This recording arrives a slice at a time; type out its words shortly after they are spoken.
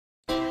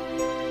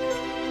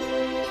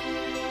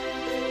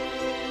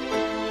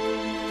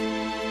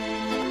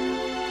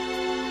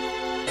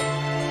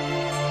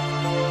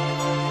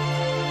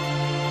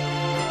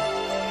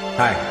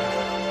Hi.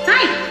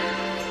 Hi.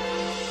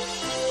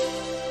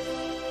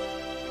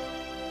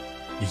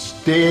 Each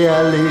day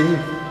I live,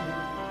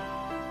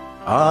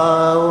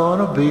 I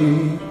wanna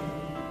be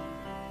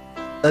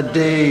a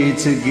day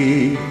to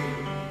give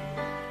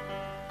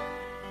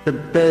the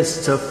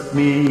best of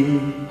me.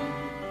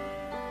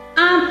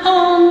 I'm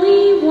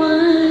only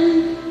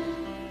one,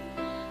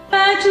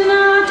 but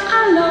not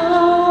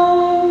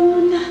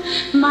alone.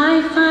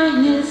 My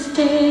finest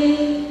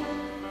day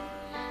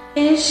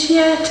is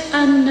yet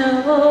unknown.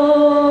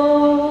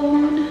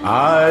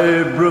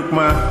 I broke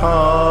my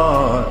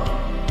heart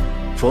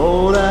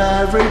for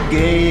every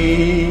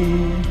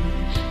game.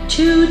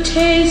 To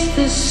taste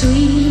the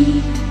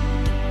sweet,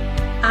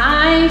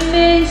 I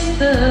face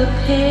the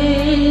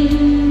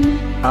pain.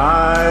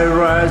 I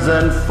rise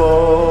and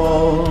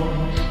fall,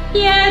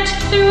 Yet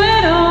through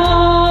it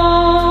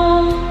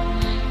all,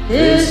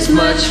 this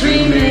much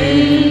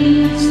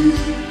remains.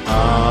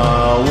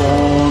 I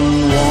want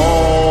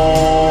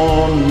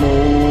one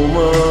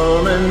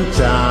moment in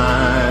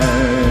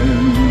time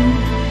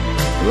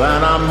when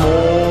I'm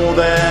more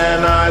than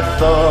I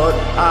thought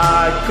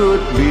I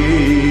could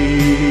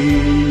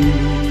be,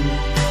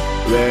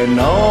 when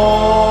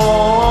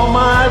all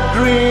my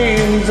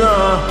dreams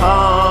are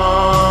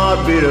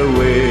heartbeat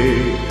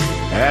away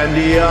and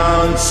the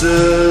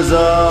answers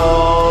are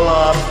all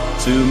up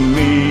to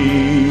me.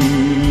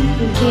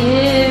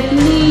 Give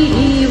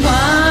me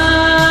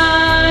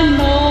one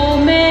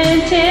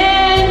moment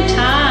in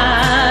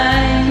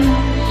time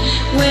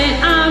when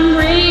I'm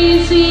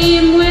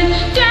racing with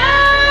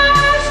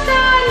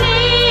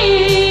destiny.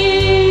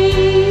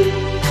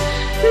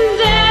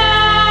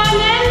 Then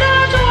in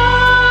that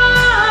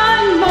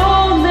one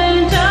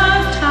moment of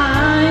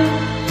time,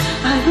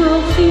 I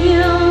will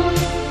feel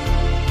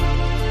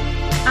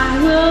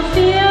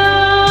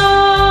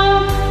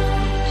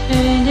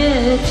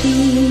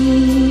eternity.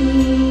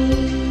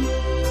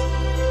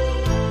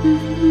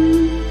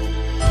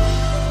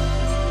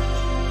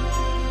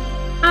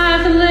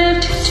 I've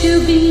lived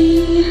to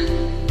be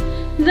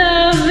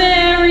the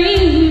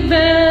very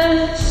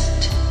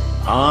best.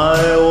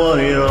 I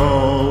want it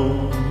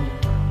all,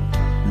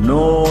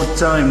 no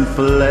time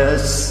for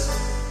less.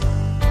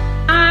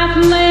 I've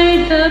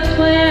laid the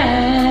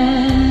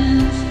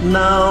plans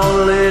Now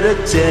lay the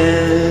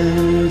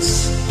chance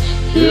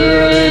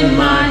here in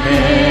my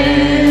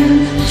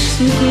hands.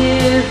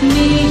 Give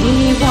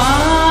me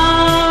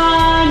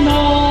one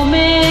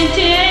moment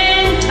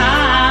in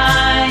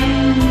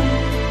time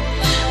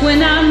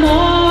when I'm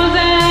more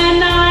than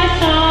I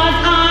thought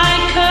I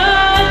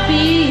could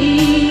be,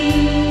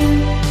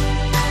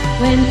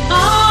 when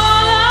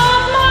all of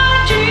my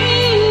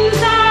dreams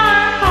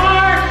are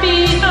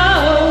heartbeat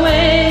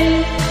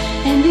away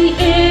and the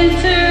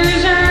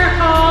answers are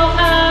all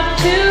up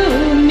to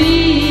me.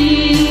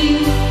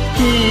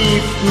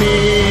 Give me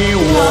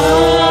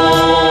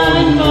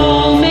One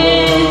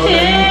moment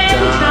in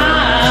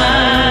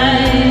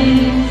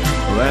time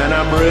when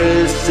I'm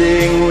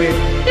racing with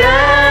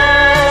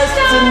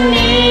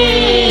destiny.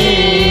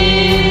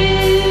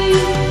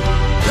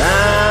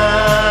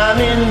 And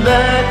in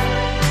that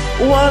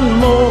one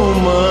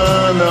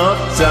moment of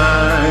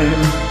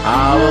time, I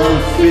will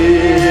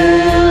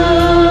feel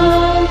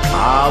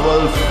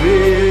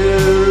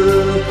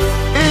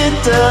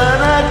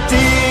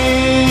eternity.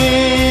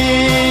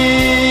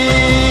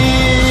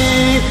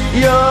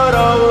 You're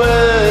a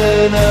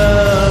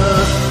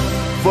winner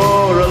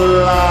for a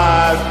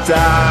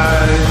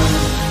lifetime.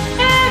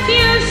 If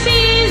you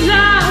seize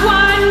that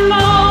one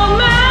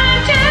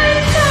moment in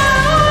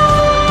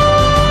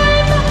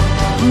time,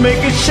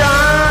 Make it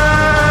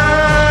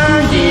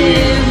shine.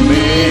 give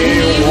me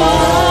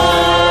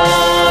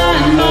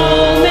one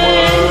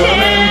moment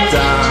in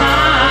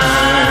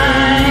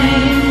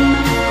time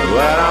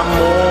When I'm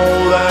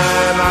more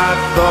than I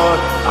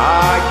thought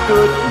I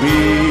could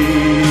be,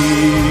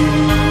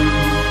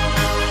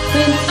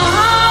 when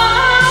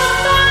all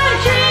my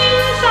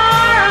dreams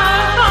are a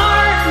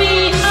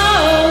heartbeat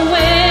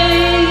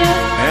away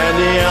and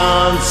the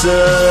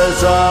answers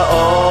are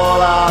all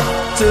up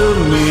to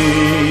me.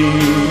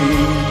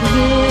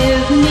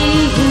 Give me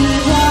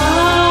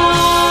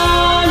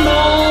one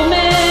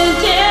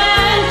moment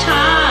in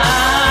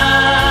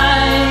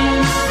time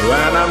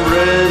When I'm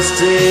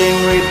resting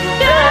with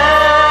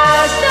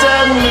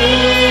destiny.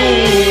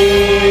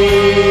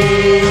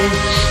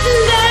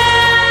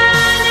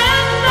 Then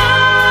in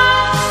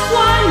that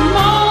one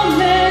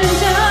moment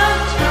of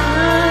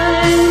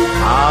time,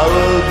 I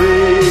will be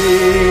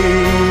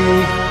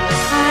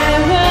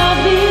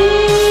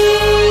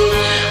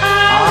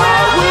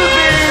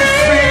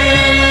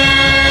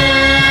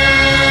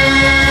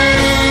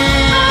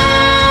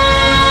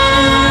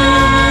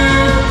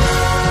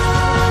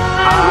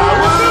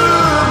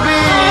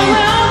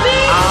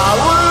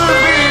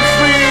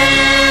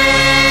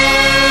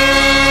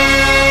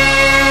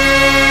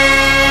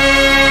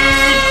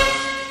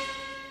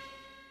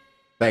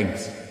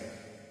Thanks.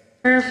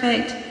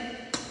 Perfect.